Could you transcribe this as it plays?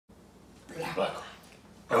Black.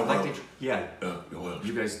 I would like to, yeah,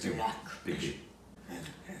 you guys do. Big G.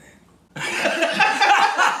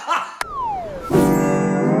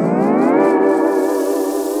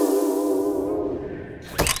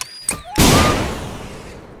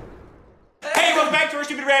 Hey, welcome back to our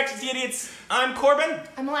Stupid Reactions, you idiots. I'm Corbin.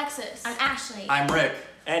 I'm Alexis. I'm Ashley. I'm Rick.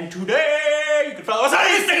 And today, you can follow us on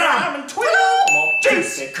Instagram and Twitter for more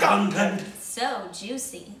juicy content. So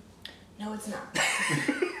juicy. No, it's not.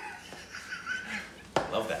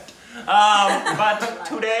 Love that. But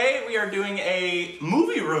today we are doing a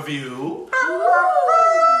movie review.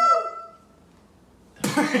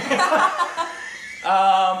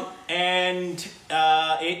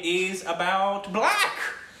 It is about Black,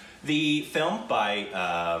 the film by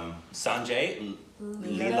Sanjay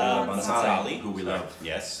Leela Bhansali, who we love.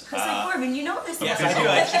 Yes. I was like, Corbin, you know this. Yes, I do.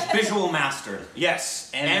 Actually. Visual master.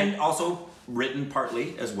 Yes, And also written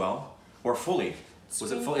partly as well, or fully.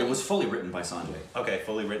 Was it fully? It was fully written by Sanjay. Okay,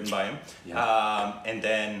 fully written by him. Yeah. And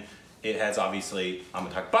then it has obviously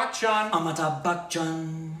Amitabh Bachchan. Amitabh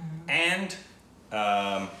Bachchan. And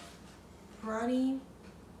Rani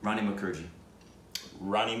Mukerji.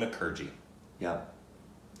 Rani Mukerji. Yeah.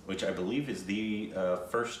 Which I believe is the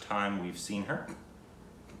first time we've seen her.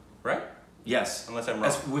 Right? Yes. Unless I'm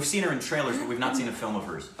wrong. We've seen her in trailers, but we've not seen a film of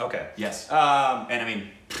hers. Okay. Yes. And I mean,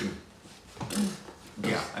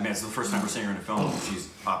 yeah. I mean, it's the first time we're seeing her in a film. She's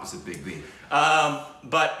opposite Big B.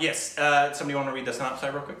 but yes, somebody want to read the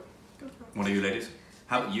synopsis real quick? Go for it. One of you ladies?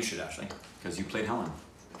 You should, Ashley, because you played Helen.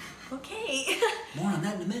 Okay. More on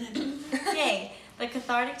that in a minute. Okay. The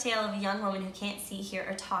cathartic tale of a young woman who can't see, hear,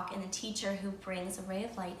 or talk, and a teacher who brings a ray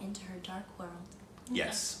of light into her dark world.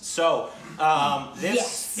 Yes. So,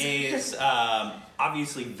 this is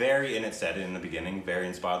obviously very, and it said in the beginning, very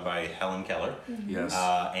inspired by Helen Keller. Yes.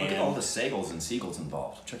 And look at all the Sagels and Seagulls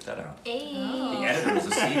involved. Check that out. Hey. The editor was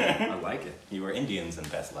a Seagull. I like it. You were Indians in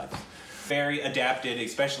past lives. Very adapted,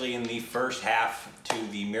 especially in the first half, to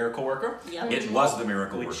The Miracle Worker. Yep. It was The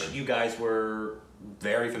Miracle Which Worker. you guys were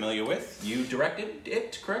very familiar with. You directed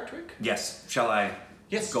it, correct, Rick? Yes. Shall I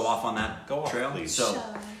go off on that trail? Please. So,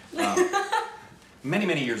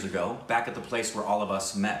 many years ago, back at the place where all of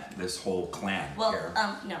us met, this whole clan here.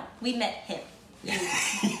 Well, no. We met him.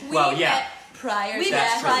 Well, yeah. Met prior to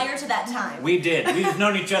that. prior to that time. We did. We've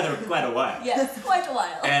known each other quite a while. Yes, quite a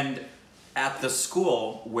while. And at the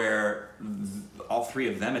school where all three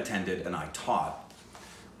of them attended and I taught,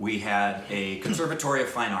 we had a conservatory of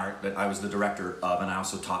fine art that I was the director of, and I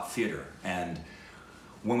also taught theater. And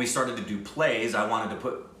when we started to do plays, I wanted to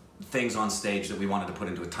put things on stage that we wanted to put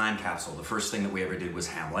into a time capsule. The first thing that we ever did was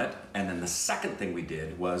Hamlet, and then the second thing we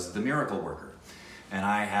did was The Miracle Worker. And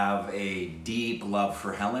I have a deep love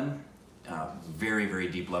for Helen, very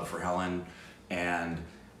deep love for Helen, and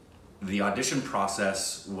the audition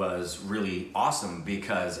process was really awesome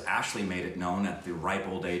because Ashley made it known at the ripe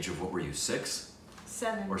old age of, what were you, 6?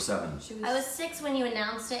 7. Or 7? I was 6 when you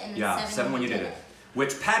announced it, and then Yeah, 7 when you did it.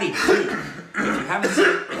 Which Patty did. If you haven't seen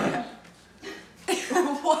it,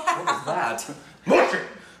 what was that? Bullshit!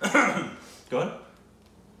 Go ahead.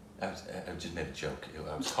 I just made a joke.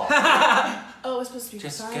 I was coughing. Oh, it was supposed to be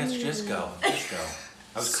Just funny. go. Just go.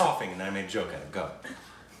 I was coughing and then I made a joke out of it. Go.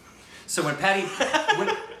 So when Patty,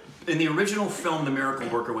 in the original film The Miracle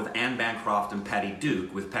Worker with Anne Bancroft and Patty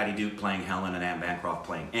Duke, with Patty Duke playing Helen and Anne Bancroft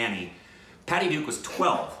playing Annie, Patty Duke was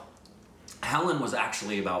 12. Helen was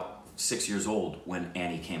actually about 6 years old when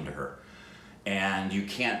Annie came to her. And you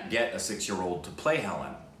can't get a 6-year-old to play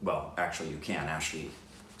Helen. Well, actually you can. Ashley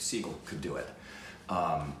Siegel could do it.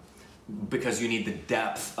 Because you need the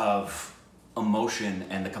depth of emotion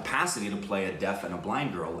and the capacity to play a deaf and a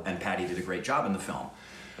blind girl, and Patty did a great job in the film.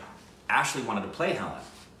 Ashley wanted to play Helen.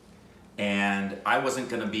 And I wasn't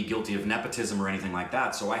going to be guilty of nepotism or anything like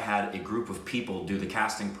that, so I had a group of people do the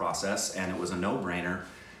casting process, and it was a no-brainer.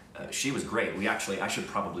 She was great. I should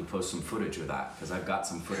probably post some footage of that, because I've got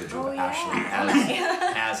some footage of Ashley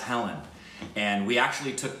as Helen. And we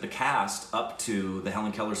actually took the cast up to the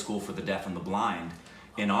Helen Keller School for the Deaf and the Blind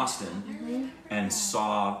in Austin and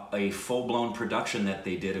saw a full-blown production that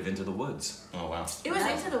they did of Into the Woods. Oh, wow. It was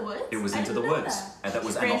Into the Woods? It was Into the Woods. And that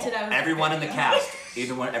was everyone in the cast.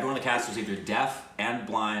 Everyone in the cast was either deaf and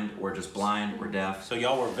blind, or just blind or deaf. So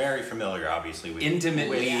y'all were very familiar, obviously, with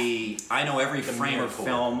intimately. I know every frame of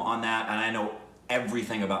film on that, and I know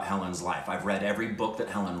everything about Helen's life. I've read every book that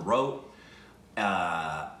Helen wrote.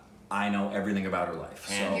 I know everything about her life.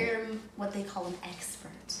 So you're what they call an expert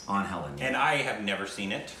on Helen. And I have never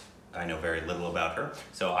seen it. I know very little about her,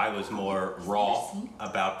 so I was more raw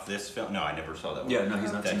about this film. No, I never saw that one. Yeah, no,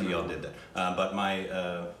 he's not seen it. Y'all did that. But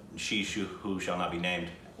my she who shall not be named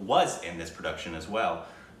was in this production as well.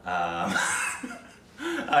 And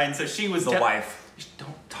so she was The wife.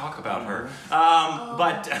 Don't talk about her.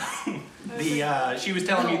 But she was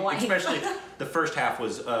telling me, especially the first half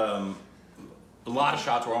was a lot of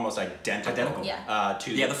shots were almost identical. Yeah.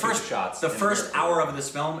 To the first shots. The first hour of this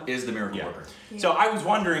film is the Miracle Worker. Yeah. So I was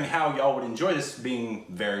wondering how y'all would enjoy this, being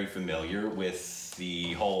very familiar with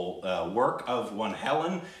the whole work of one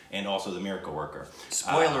Helen and also the Miracle Worker.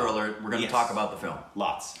 Spoiler alert, we're going to talk about the film.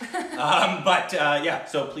 Lots. Yeah,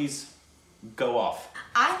 so please go off.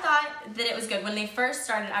 I thought that it was good. When they first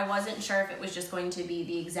started, I wasn't sure if it was just going to be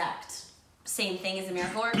the exact same thing as the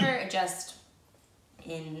Miracle Worker, just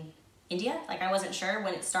in India. Like, I wasn't sure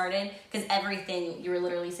when it started, because everything, you were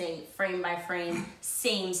literally saying frame by frame,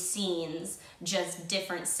 same scenes, just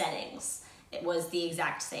different settings. It was the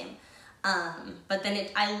exact same. But then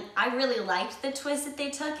I really liked the twist that they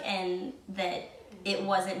took, and that it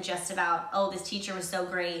wasn't just about, oh, this teacher was so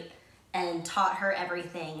great and taught her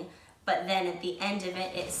everything, but then at the end of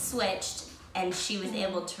it, it switched and she was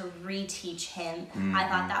able to reteach him. I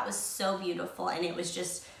thought that was so beautiful, and it was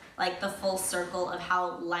just like the full circle of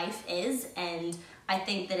how life is, and I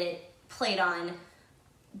think that it played on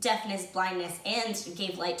deafness, blindness, and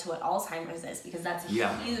gave light to what Alzheimer's is, because that's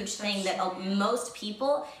a huge thing that most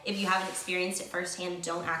people, if you haven't experienced it firsthand,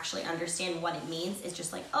 don't actually understand what it means. It's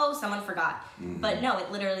just like, oh, someone forgot. But no,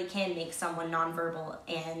 it literally can make someone nonverbal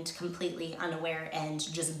and completely unaware and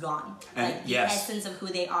just gone. And like the essence of who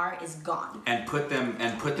they are is gone. And put them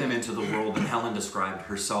into the world that Helen described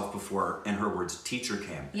herself before, in her words, teacher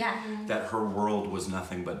came. Yeah. That her world was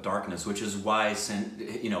nothing but darkness, which is why,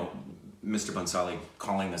 Mr. Bhansali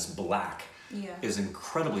calling this black is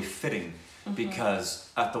incredibly fitting,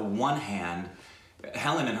 because at the one hand,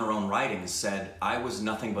 Helen in her own writing said, I was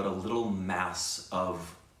nothing but a little mass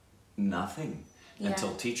of nothing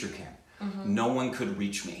until teacher came. No one could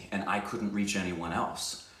reach me, and I couldn't reach anyone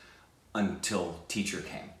else until teacher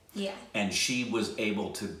came. Yeah. And she was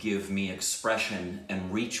able to give me expression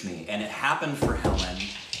and reach me, and it happened for Helen.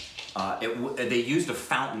 They used a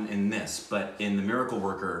fountain in this, but in The Miracle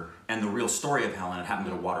Worker and the real story of Helen, it happened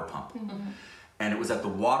at a water pump. And it was at the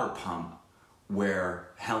water pump where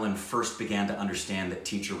Helen first began to understand that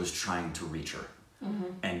teacher was trying to reach her,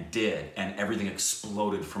 and did, and everything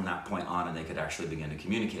exploded from that point on, and they could actually begin to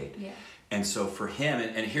communicate. Yeah. And so for him,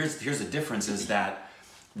 and here's the difference, is that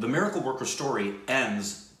the Miracle Worker story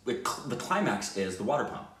ends, the climax is the water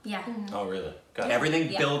pump. Yeah. Oh, really? Got it.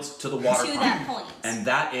 Everything builds to the water pump. To that point. And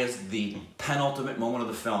that is the penultimate moment of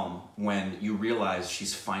the film, when you realize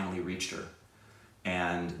she's finally reached her.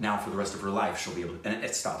 And now for the rest of her life, she'll be able to, and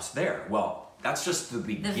it stops there. Well, that's just the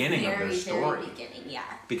beginning of their story. Very beginning, yeah.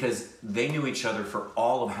 Because they knew each other for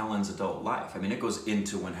all of Helen's adult life. I mean, it goes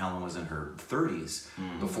into when Helen was in her 30s,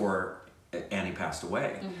 before Annie passed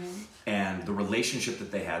away. And the relationship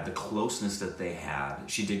that they had, the closeness that they had.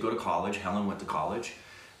 She did go to college. Helen went to college.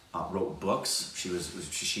 Wrote books. She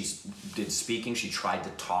did speaking. She tried to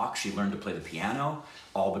talk. She learned to play the piano,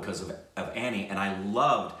 all because of Annie. And I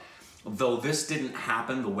loved, though this didn't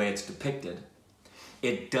happen the way it's depicted,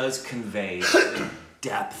 it does convey the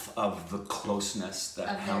depth of the closeness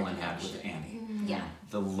that Helen had with Annie. Yeah.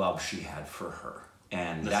 The love she had for her.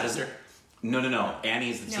 And The that sister? No.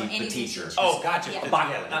 Annie's the Annie's teacher. Oh, gotcha. Yeah.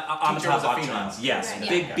 Amitabh Bachchan. Yes. Right.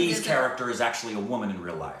 Big Yeah. B's character is actually a woman in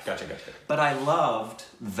real life. Gotcha. But I loved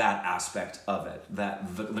that aspect of it,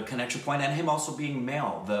 that the connection point, and him also being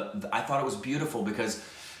male. I thought it was beautiful, because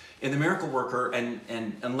in The Miracle Worker,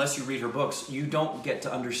 and unless you read her books, you don't get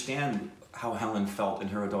to understand how Helen felt in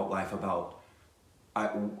her adult life about,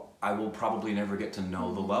 I will probably never get to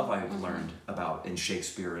know the love I've learned about in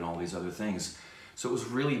Shakespeare and all these other things. So it was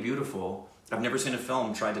really beautiful. I've never seen a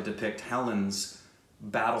film try to depict Helen's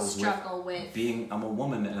battles with being, I'm a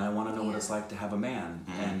woman and I want to know what it's like to have a man,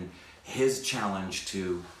 and his challenge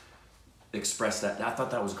to express that. I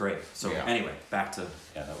thought that was great. So anyway, back to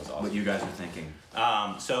that was awesome. what you guys are thinking.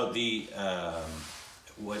 So the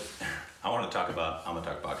what I want to talk about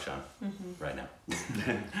Amitabh Bachchan right now.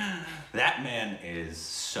 That man is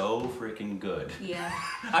so freaking good. Yeah.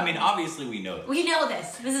 I mean, obviously we know this. We know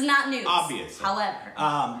this. This is not news. Obviously. However.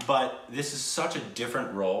 But this is such a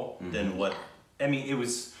different role than what... I mean, it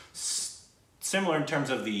was similar in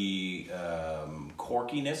terms of the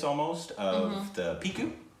quirkiness almost of the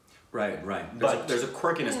Piku. Right. But there's a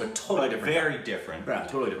quirkiness, but totally different. Very different. Yeah,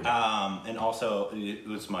 totally different. And also, it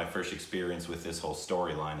was my first experience with this whole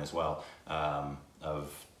storyline as well,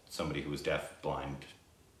 of somebody who was deaf-blind.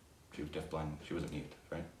 She was deaf-blind. She wasn't mute,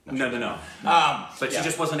 right? No. But she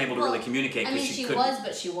just wasn't able to really communicate. I mean, she was,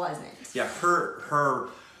 but she wasn't. Yeah,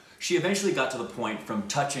 she eventually got to the point from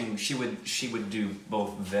touching. She would do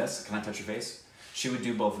both this. Can I touch your face? she would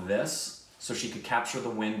do both this, so she could capture the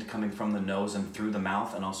wind coming from the nose and through the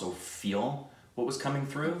mouth, and also feel what was coming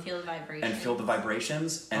through. Feel the vibrations. And feel the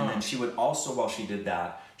vibrations. And then she would also, while she did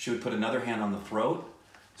that, she would put another hand on the throat,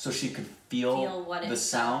 so she could feel what the it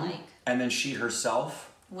sound. felt like. And then she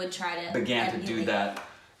herself Would try to began to do emulate that.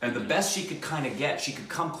 And the best she could kind of get, she could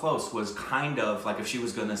come close, was kind of like if she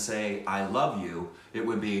was going to say, I love you, it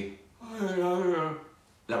would be,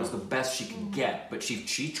 that was the best she could get, but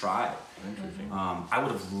she tried. Interesting. I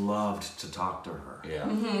would have loved to talk to her.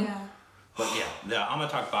 Yeah. Yeah. But yeah, the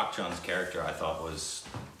Amitabh Bachchan's character I thought was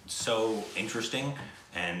so interesting,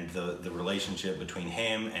 and the relationship between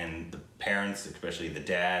him and the parents, especially the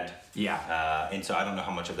dad. Yeah. And so I don't know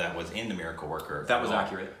how much of that was in The Miracle Worker. That was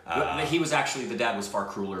accurate. He was actually, the dad was far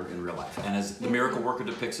crueler in real life. And as The Miracle Worker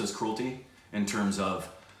depicts his cruelty in terms of,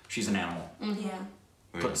 she's an animal.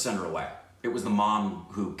 Yeah. Send her away. It was the mom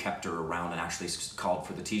who kept her around and actually called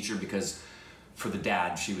for the teacher, because for the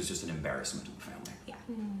dad, she was just an embarrassment to the family. Yeah.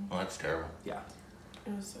 Well, that's terrible. Yeah.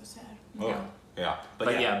 It was so sad. Oh, yeah.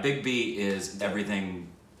 But yeah, Big B is everything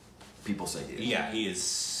people say he is. Yeah, he is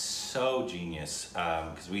so genius.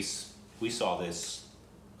 Because we saw this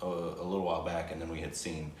a little while back, and then we had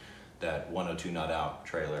seen that 102 Not Out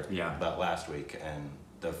trailer about last week, and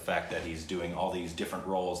the fact that he's doing all these different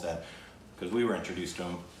roles that, because we were introduced to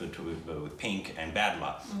him with Pink and Bad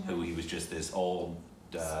Luck, who he was just this old,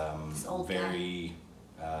 very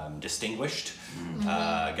distinguished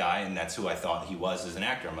guy, and that's who I thought he was as an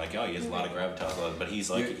actor. I'm like, oh, he has a lot of gravitas, but he's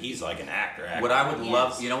like an actor. What I would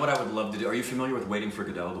love, you know what I would love to do? Are you familiar with Waiting for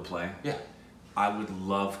Godot, the play? Yeah. I would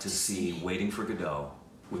love to see Waiting for Godot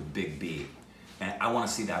with Big B. And I want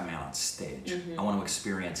to see that man on stage. I want to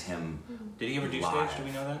experience him. Did he ever do live. stage? Do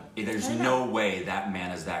we know that? There's no way that man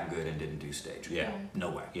is that good and didn't do stage. Yeah. No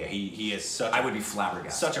way. Yeah, he is such. I would be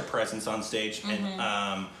flabbergasted. Such a presence on stage,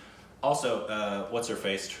 and also, what's her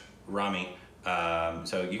face, Rami.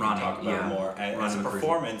 So you can talk about her more. As a Mukerji.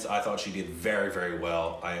 performance, I thought she did very, very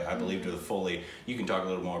well. I believed her fully. You can talk a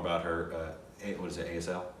little more about her. What is it,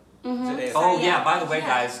 ASL? Is it ASL? Oh yeah, by the way,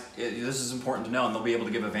 guys, this is important to know, and they'll be able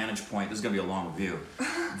to give a vantage point. This is going to be a long review.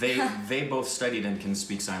 They both studied and can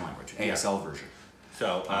speak sign language, ASL version.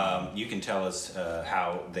 So you can tell us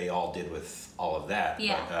how they all did with all of that.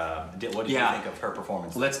 Yeah. But, what did you think of her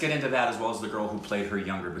performance? Let's get into that, as well as the girl who played her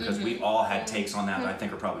younger, because we all had takes on that that I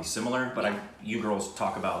think are probably similar, but you girls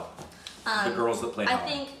talk about the girls that played I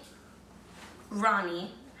Helen. think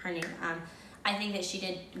Rani, her name, I think that she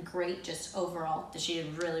did great just overall, that she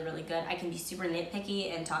did really, really good. I can be super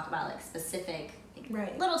nitpicky and talk about like specific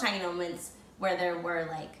little tiny moments where there were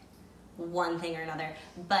like one thing or another.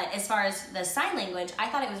 But as far as the sign language, I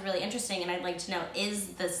thought it was really interesting, and I'd like to know, is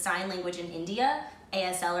the sign language in India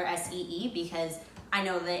ASL or SEE? Because I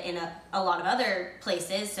know that in a lot of other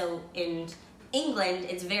places, so in England,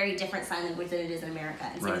 it's very different sign language than it is in America,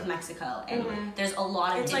 and same with Mexico. And there's a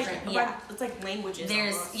lot of different, it's like languages.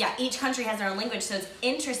 There's almost. each country has their own language, so it's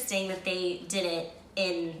interesting that they did it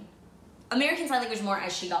in American Sign Language more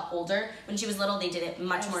as she got older. When she was little, they did it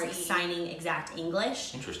much more signing exact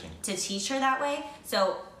English. Interesting. To teach her that way.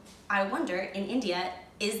 So I wonder, in India,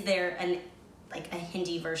 is there a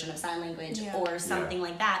Hindi version of sign language or something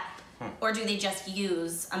like that? Or do they just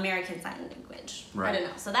use American Sign Language? I don't know.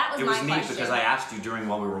 So that was my question. It was neat because I asked you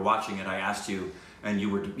while we were watching it, I asked you, and you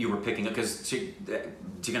were picking up, because you're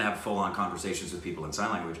gonna have full-on conversations with people in sign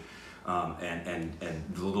language, and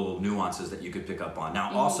the little nuances that you could pick up on.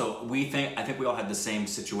 Now, also, I think we all had the same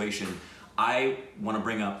situation. I want to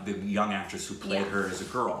bring up the young actress who played her as a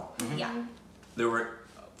girl. There were,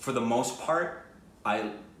 for the most part,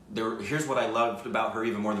 here's what I loved about her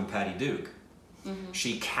even more than Patty Duke.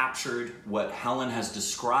 She captured what Helen has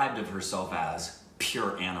described of herself as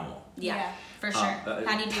pure animal. Yeah, for sure.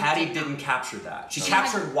 Patty didn't capture that. She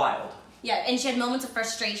captured wild. Yeah, and she had moments of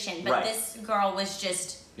frustration, but this girl was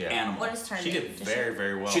just animal. What is her name? She did very,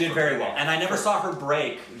 very well. She did very well, and I never saw her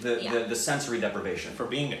break the sensory deprivation. For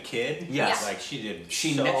being a kid, yes, like she did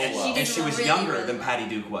so well. And she was really, younger than Patty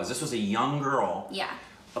Duke was. This was a young girl. Yeah.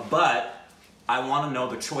 But I want to know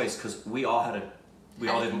the choice, because we all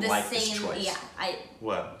didn't like this choice. Yeah,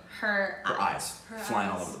 what? Her eyes flying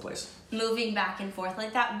all over the place. Moving back and forth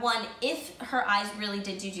like that. One, if her eyes really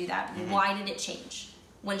did do that, why did it change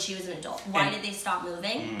when she was an adult? Why did they stop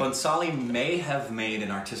moving? Bhansali may have made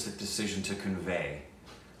an artistic decision to convey,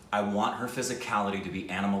 I want her physicality to be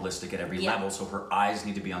animalistic at every level, so her eyes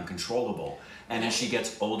need to be uncontrollable. And as she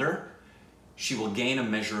gets older, she will gain a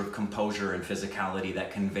measure of composure and physicality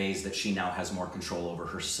that conveys that she now has more control over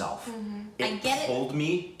herself. I get pulled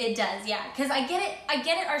me. It does, yeah. Because I get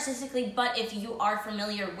it artistically, but if you are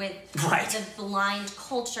familiar with the blind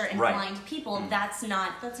culture and blind people, that's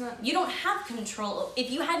not, you don't have control.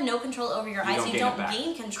 If you had no control over your eyes, you don't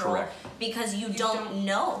gain control because you don't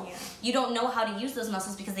know. Yeah. You don't know how to use those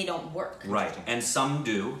muscles because they don't work. Right, and some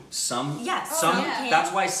do. Some, can.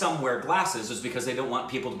 That's why some wear glasses, is because they don't want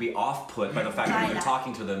people to be off-put by the fact that when they're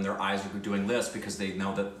talking to them, their eyes are doing this because they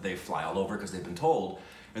know that they fly all over because they've been told.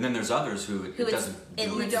 And then there's others who it doesn't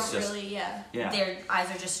do it. Don't really, Their eyes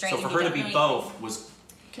are just straight. So for her to be both was...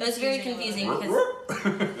 It was very confusing because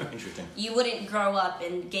interesting. You wouldn't grow up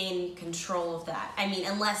and gain control of that. I mean,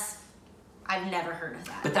 unless I've never heard of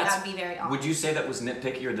that. But that would be very odd. Would you say that was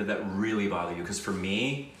nitpicky, or did that really bother you? Because for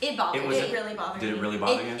me... It bothered me. It really bothered me. Did it really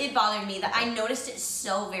bother you? It bothered me that I noticed it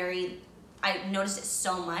so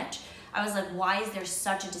much. I was like, why is there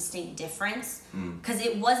such a distinct difference? Because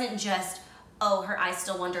it wasn't just, oh, her eyes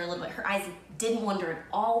still wander a little bit. Her eyes didn't wander at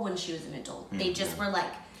all when she was an adult. They just were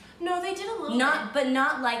like... No, they did a little bit. But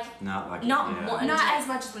not like... Not as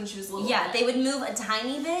much as when she was little. Yeah, they would move a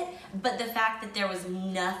tiny bit, but the fact that there was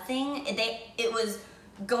nothing, it was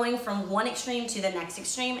going from one extreme to the next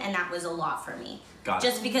extreme, and that was a lot for me. Got it.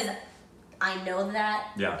 Just because I know that,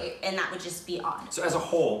 and that would just be odd. So as a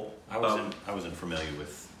whole... I wasn't familiar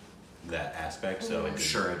with that aspect, so it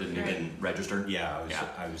didn't register. Yeah,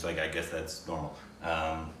 I was like, I guess that's normal,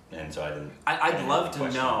 and so I didn't. I'd love to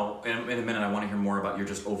know. In a minute, I want to hear more about your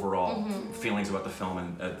just overall feelings about the film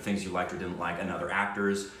and things you liked or didn't like, and other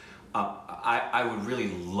actors. I would really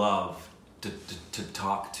love to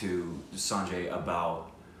talk to Sanjay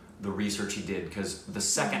about the research he did, because the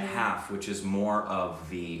second half, which is more of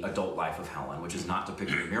the adult life of Helen, which is not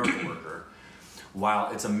depicting a miracle worker.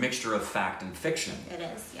 While it's a mixture of fact and fiction, it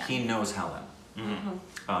is. Yeah. He knows Helen.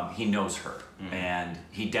 He knows her, and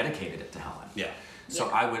he dedicated it to Helen. Yeah.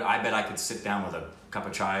 So I bet I could sit down with a cup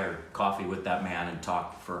of chai or coffee with that man and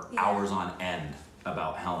talk for hours on end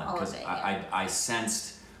about Helen, because I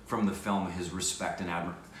sensed from the film his respect and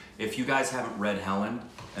admiration. If you guys haven't read Helen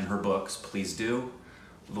and her books, please do.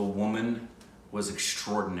 The woman was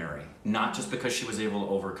extraordinary. Not just because she was able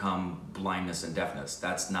to overcome blindness and deafness.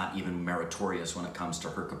 That's not even meritorious when it comes to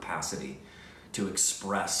her capacity to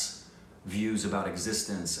express views about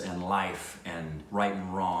existence and life and right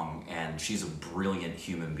and wrong, and she's a brilliant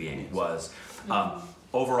human being,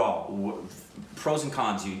 Overall, pros and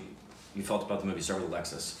cons you felt about the movie. Start with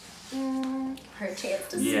Alexis. Her chance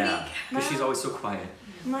to speak. Yeah, because she's always so quiet.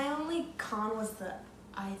 My only con was the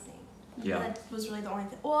eye thing. Yeah. That was really the only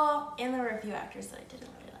thing. Well, and there were a few actors that I didn't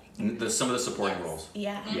really like. Some of the supporting roles.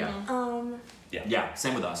 Yeah. Yeah,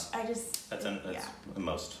 same with us. That's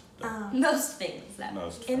most. Most things.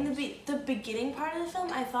 In the beginning part of the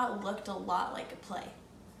film, I thought looked a lot like a play.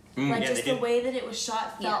 Like just the way that it was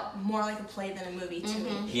shot felt more like a play than a movie to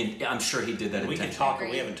me. I'm sure he did that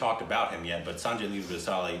intentionally. We haven't talked about him yet, but Sanjay Leela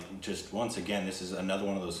Bhansali, just once again, this is another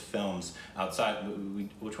one of those films outside.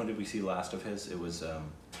 Which one did we see last of his? It was I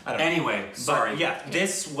don't know. Anyway, sorry. Yeah,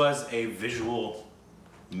 this was a visual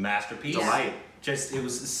masterpiece. Delight. It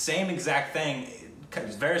was the same exact thing.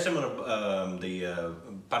 It's very similar to the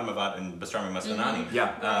Padmavat and Bastrami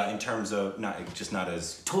Mastanani. In terms of not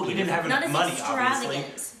as totally. He didn't have enough money, obviously.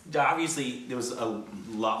 Obviously, there was a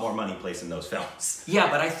lot more money placed in those films. Yeah,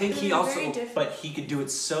 but I think he also. But he could do it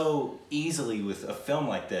so easily with a film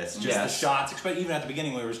like this. Just the shots, even at the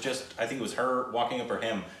beginning, where it was just, I think it was her walking up or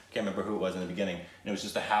him. Can't remember who it was in the beginning. And it was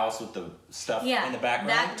just a house with the stuff in the background.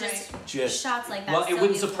 That just shots like that. Well, it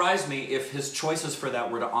wouldn't surprise me if his choices for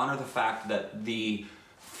that were to honor the fact that the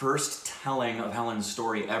first telling of Helen's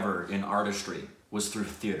story ever in artistry was through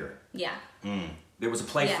theater. Yeah. There was a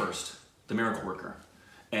play first, The Miracle Worker.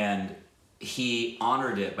 And he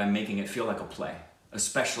honored it by making it feel like a play,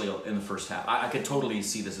 especially in the first half. I could totally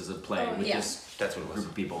see this as a play with this group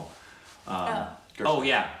of people.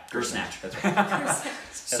 Gersnatch. That's right.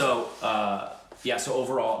 So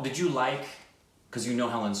overall, did you like, because you know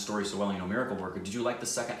Helen's story so well, you know Miracle Worker, did you like the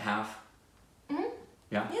second half?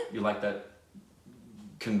 Yeah? You like that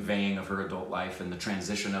conveying of her adult life and the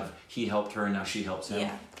transition of he helped her and now she helps him?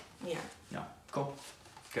 Yeah. Cool.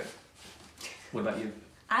 Good. What about you?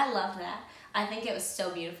 I love that. I think it was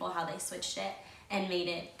so beautiful how they switched it and made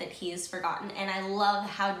it that he is forgotten. And I love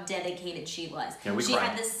how dedicated she was. Yeah, she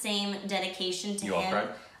had the same dedication to him. You all cried?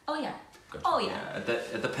 Oh, yeah. Good. Oh, yeah.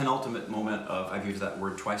 At the penultimate moment of, I've used that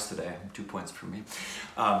word twice today, 2 points for me.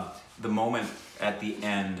 The moment at the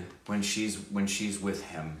end when she's with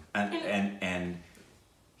him and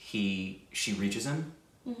she reaches him.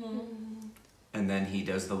 and then he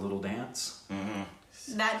does the little dance.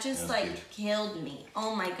 That just killed me.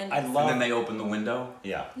 Oh my goodness. And then they open the window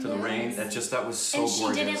to the rain. That was so gorgeous.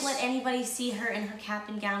 And she didn't let anybody see her in her cap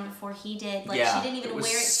and gown before he did. Like she didn't even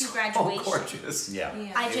wear it to graduation. Gorgeous. Yeah.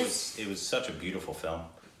 It was such a beautiful film.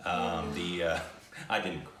 I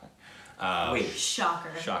didn't cry. Wait.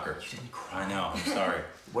 Shocker. You didn't cry. I know. I'm sorry.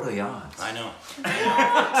 What are the odds? I know. But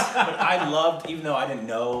I loved, even though I didn't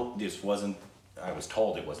know this wasn't, I was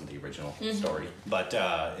told it wasn't the original story, but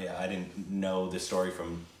I didn't know the story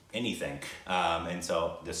from anything. And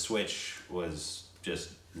so the switch was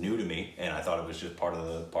just new to me, and I thought it was just part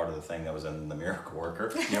of the thing that was in The Miracle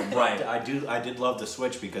Worker. Yeah, right. I did love the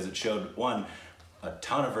switch because it showed a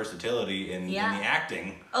ton of versatility in the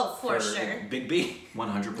acting. Oh, for sure. Big B.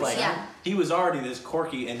 100%. Like, he was already this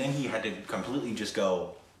quirky, and then he had to completely just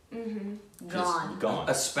go. Gone.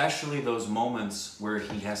 Especially those moments where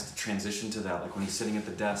he has to transition to that, like when he's sitting at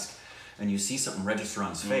the desk, and you see something register on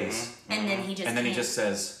his face, and then he just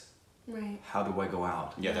says, "How do I go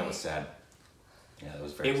out?" Yeah, that was sad. Yeah, that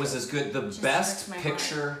was very. It was as good. The best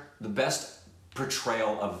picture, the best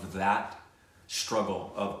portrayal of that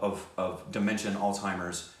struggle of dementia and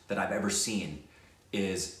Alzheimer's that I've ever seen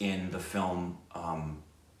is in the film.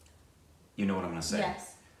 You know what I'm going to say?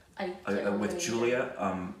 Yes. With Julia.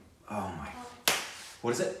 Oh my.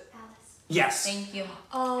 What is it? Alice. Yes. Thank you.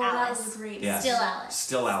 Oh, Alice. that was great. Yes. Still Alice.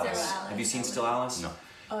 Still Alice. Have you seen Still Alice? No.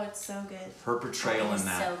 Oh, it's so good. Her portrayal in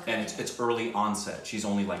that, so good. and it's early onset. She's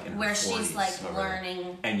only like in her 40s. Where she's like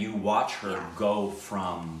learning. And you watch her go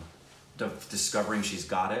from discovering she's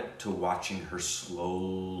got it to watching her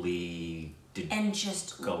slowly and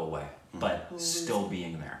just go away, but still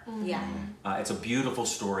being there. Yeah. It's a beautiful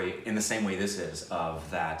story in the same way this is, of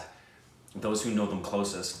that those who know them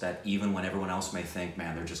closest, that even when everyone else may think,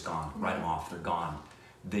 man, they're just gone, write them off, they're gone,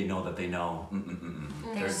 they know that they know,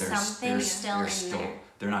 There's something still in there.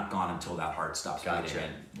 They're not gone until that heart stops beating,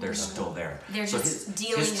 and they're still there. They're so just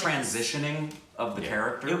dealing his with transitioning of the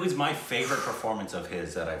character. It was my favorite performance of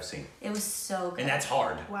his that I've seen. It was so good. And that's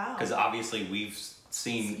hard. Wow. Because obviously we've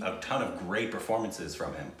seen a ton of great performances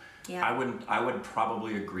from him. Yeah. I would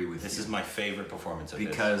probably agree with This you. is my favorite performance of his.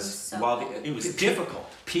 Because while it was difficult.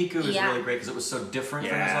 Piku is really great because it was so different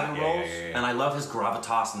from his other roles. And I love his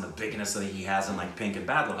gravitas and the bigness that he has in like Pink and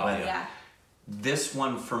Bad Little. This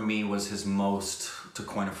one for me was his most, to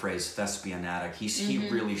coin a phrase, thespianatic. He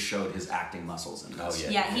really showed his acting muscles in this.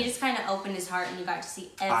 He just kind of opened his heart and you got to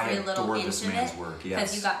see every little inch this of man's it. work,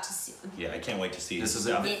 Because you got to see. Yeah, I can't wait to see this.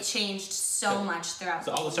 It changed so much throughout.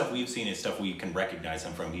 So all the stuff we've seen is stuff we can recognize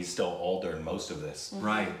him from. He's still older in most of this.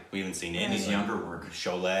 Right. We haven't seen any his younger work.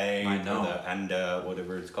 Cholet. I know. And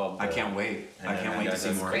whatever it's called. I can't wait. I can't wait to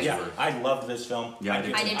see more. Yeah, I loved this film. Yeah, I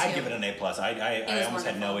did too. I'd give it an A+. I almost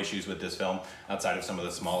had no issues with this film outside of some of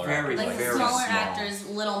the smaller very smaller small. actors,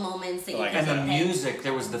 little moments that you and the music,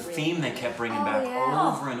 there was the theme they kept bringing back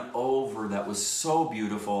over and over that was so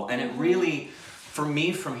beautiful, and it really, for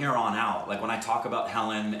me from here on out, like when I talk about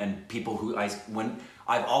Helen and people who I've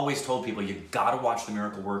always told people you gotta watch The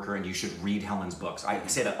Miracle Worker and you should read Helen's books. I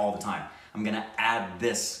say that all the time. I'm gonna add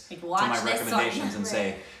this to my recommendations and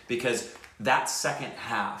say, because that second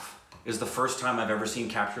half is the first time I've ever seen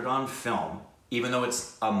captured on film, even though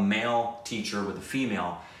it's a male teacher with a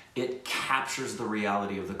female, it captures the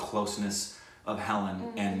reality of the closeness of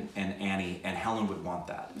Helen and Annie, and Helen would want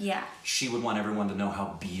that. Yeah. She would want everyone to know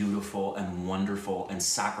how beautiful and wonderful and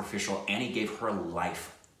sacrificial Annie gave her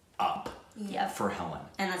life up for Helen.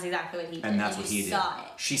 And that's exactly what he did. And that's what he did.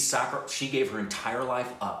 Saw it. She gave her entire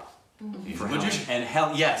life up for Helen. And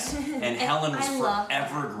Helen was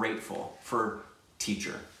forever grateful for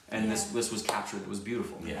teacher. And this was captured. It was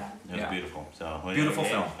beautiful. Yeah, it was beautiful. So beautiful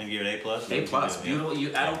film. And give it A+. A+.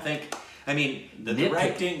 Beautiful. I don't think. I mean, the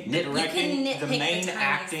directing, the main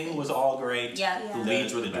acting was all great. Yeah. The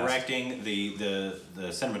leads were the directing, the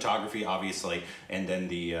cinematography, obviously, and then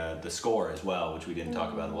the score as well, which we didn't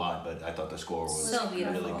talk about a lot, but I thought the score was so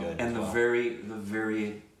beautiful. really good. And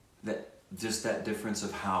just that difference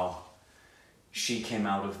of how she came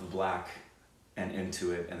out of the black and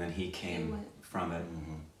into it, and then he came from it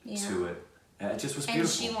to it. It just was beautiful. And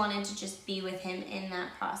she wanted to just be with him in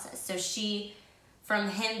that process. So from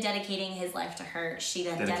him dedicating his life to her, she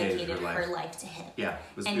then dedicated her life to him. Yeah, it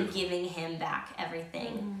was and beautiful. Giving him back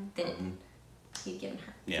everything that he'd given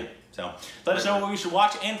her. Yeah, so let us know what we should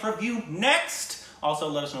watch and review next. Also,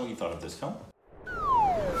 let us know what you thought of this film.